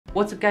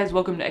What's up guys,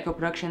 welcome to Echo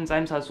Productions,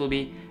 I'm Silas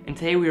Willoughby, and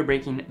today we are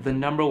breaking the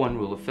 #1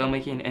 rule of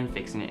filmmaking and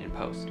fixing it in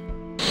post.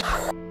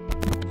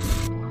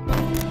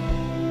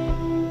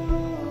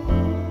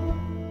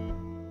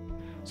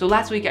 So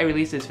last week I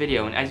released this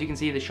video, and as you can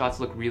see the shots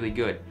look really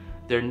good.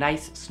 They're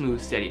nice, smooth,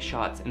 steady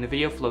shots, and the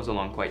video flows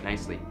along quite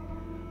nicely.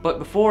 But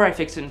before I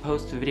fix it in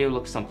post, the video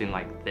looks something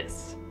like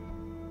this.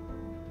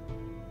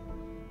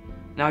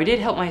 Now I did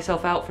help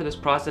myself out for this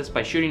process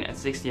by shooting at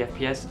 60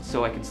 FPS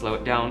so I could slow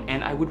it down,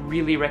 and I would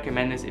really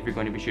recommend this if you're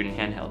going to be shooting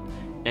handheld.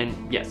 And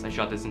yes, I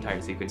shot this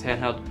entire sequence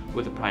handheld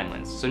with a prime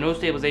lens, so no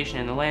stabilization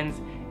in the lens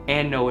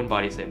and no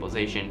in-body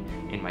stabilization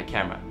in my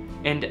camera.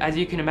 And as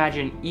you can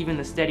imagine, even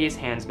the steadiest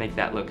hands make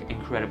that look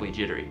incredibly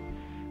jittery.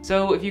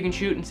 So if you can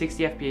shoot in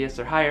 60 FPS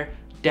or higher,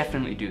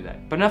 definitely do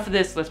that. But enough of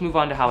this, let's move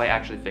on to how I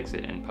actually fix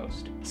it in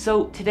post.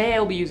 So today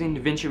I'll be using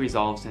DaVinci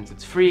Resolve since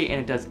it's free and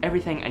it does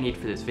everything I need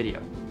for this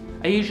video.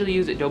 I usually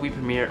use Adobe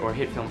Premiere or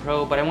HitFilm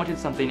Pro, but I wanted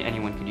something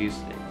anyone could use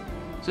today.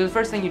 So the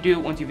first thing you do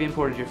once you've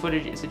imported your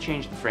footage is to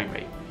change the frame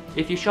rate.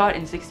 If you shot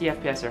in 60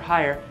 FPS or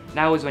higher,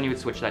 now is when you would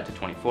switch that to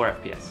 24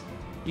 FPS.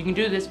 You can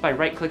do this by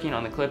right-clicking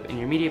on the clip in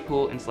your media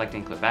pool and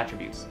selecting clip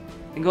attributes.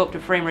 Then go up to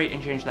frame rate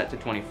and change that to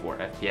 24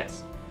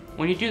 FPS.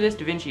 When you do this,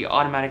 DaVinci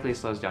automatically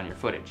slows down your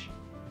footage.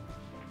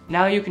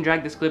 Now you can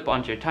drag this clip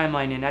onto your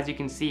timeline, and as you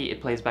can see, it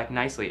plays back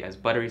nicely as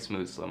buttery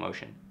smooth slow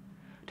motion.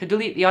 To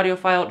delete the audio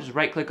file, just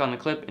right-click on the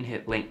clip and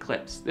hit Link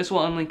Clips. This will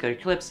unlink your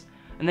clips,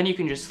 and then you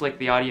can just select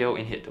the audio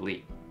and hit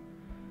Delete.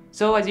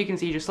 So as you can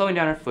see, just slowing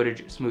down our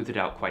footage smoothed it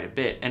out quite a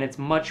bit, and it's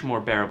much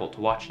more bearable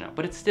to watch now,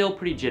 but it's still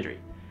pretty jittery.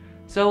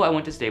 So I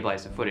want to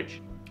stabilize the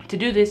footage. To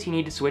do this, you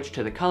need to switch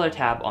to the Color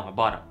tab on the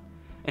bottom.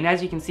 And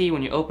as you can see,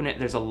 when you open it,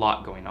 there's a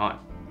lot going on.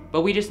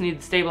 But we just need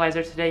the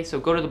stabilizer today, so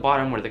go to the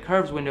bottom where the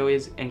Curves window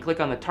is and click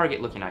on the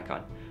target looking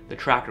icon, the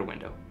Tracker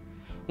window.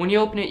 When you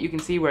open it, you can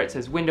see where it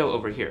says Window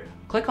over here.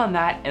 Click on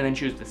that and then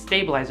choose the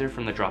Stabilizer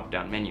from the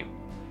drop-down menu.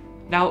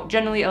 Now,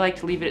 generally I like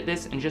to leave it at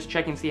this and just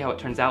check and see how it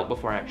turns out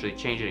before I actually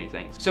change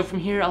anything. So from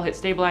here, I'll hit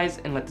Stabilize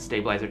and let the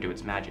stabilizer do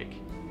its magic.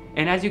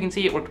 And as you can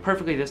see, it worked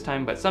perfectly this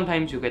time, but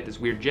sometimes you'll get this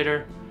weird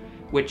jitter,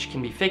 which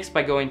can be fixed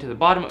by going to the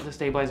bottom of the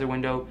stabilizer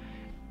window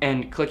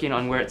and clicking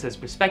on where it says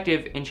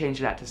Perspective and change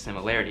that to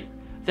Similarity.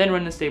 Then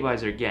run the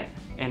stabilizer again,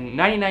 and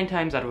 99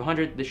 times out of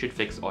 100, this should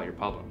fix all your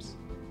problems.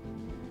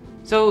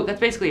 So that's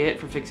basically it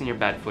for fixing your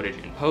bad footage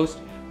in post,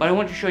 but I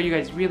want to show you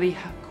guys really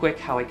quick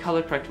how I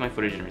color correct my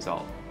footage in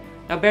Resolve.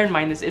 Now bear in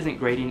mind this isn't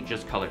grading,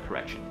 just color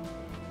correction.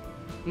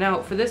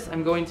 Now for this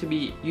I'm going to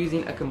be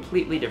using a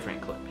completely different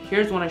clip.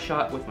 Here's one I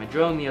shot with my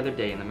drone the other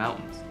day in the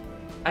mountains.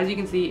 As you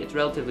can see, it's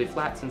relatively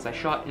flat since I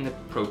shot in the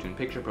ProTune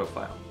picture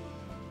profile.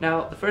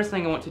 Now the first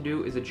thing I want to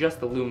do is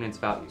adjust the luminance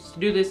values. To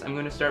do this, I'm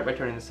going to start by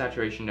turning the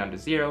saturation down to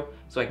 0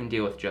 so I can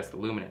deal with just the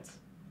luminance.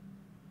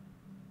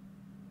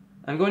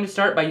 I'm going to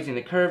start by using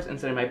the curves and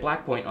setting my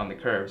black point on the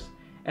curves,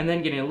 and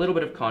then getting a little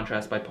bit of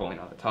contrast by pulling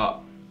on the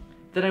top.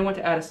 Then I want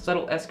to add a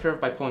subtle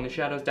S-curve by pulling the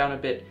shadows down a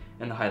bit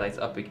and the highlights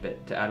up a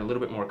bit to add a little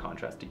bit more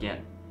contrast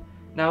again.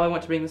 Now I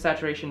want to bring the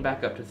saturation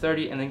back up to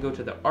 30 and then go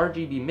to the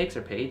RGB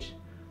mixer page,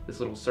 this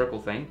little circle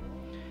thing,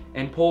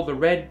 and pull the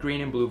red,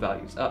 green, and blue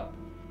values up.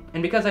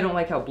 And because I don't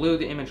like how blue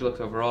the image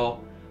looks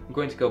overall, I'm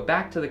going to go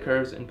back to the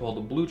curves and pull the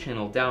blue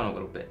channel down a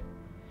little bit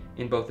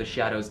in both the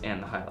shadows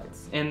and the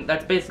highlights. And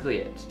that's basically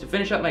it. To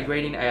finish up my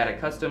grading, I add a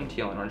custom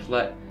teal and orange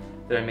LUT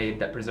that I made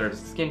that preserves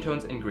skin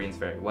tones and greens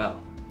very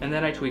well. And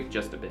then I tweak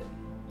just a bit.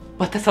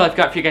 But that's all I've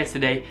got for you guys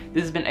today.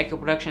 This has been Echo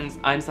Productions,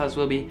 I'm Silas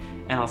Willoughby,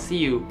 and I'll see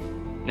you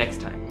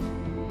next time.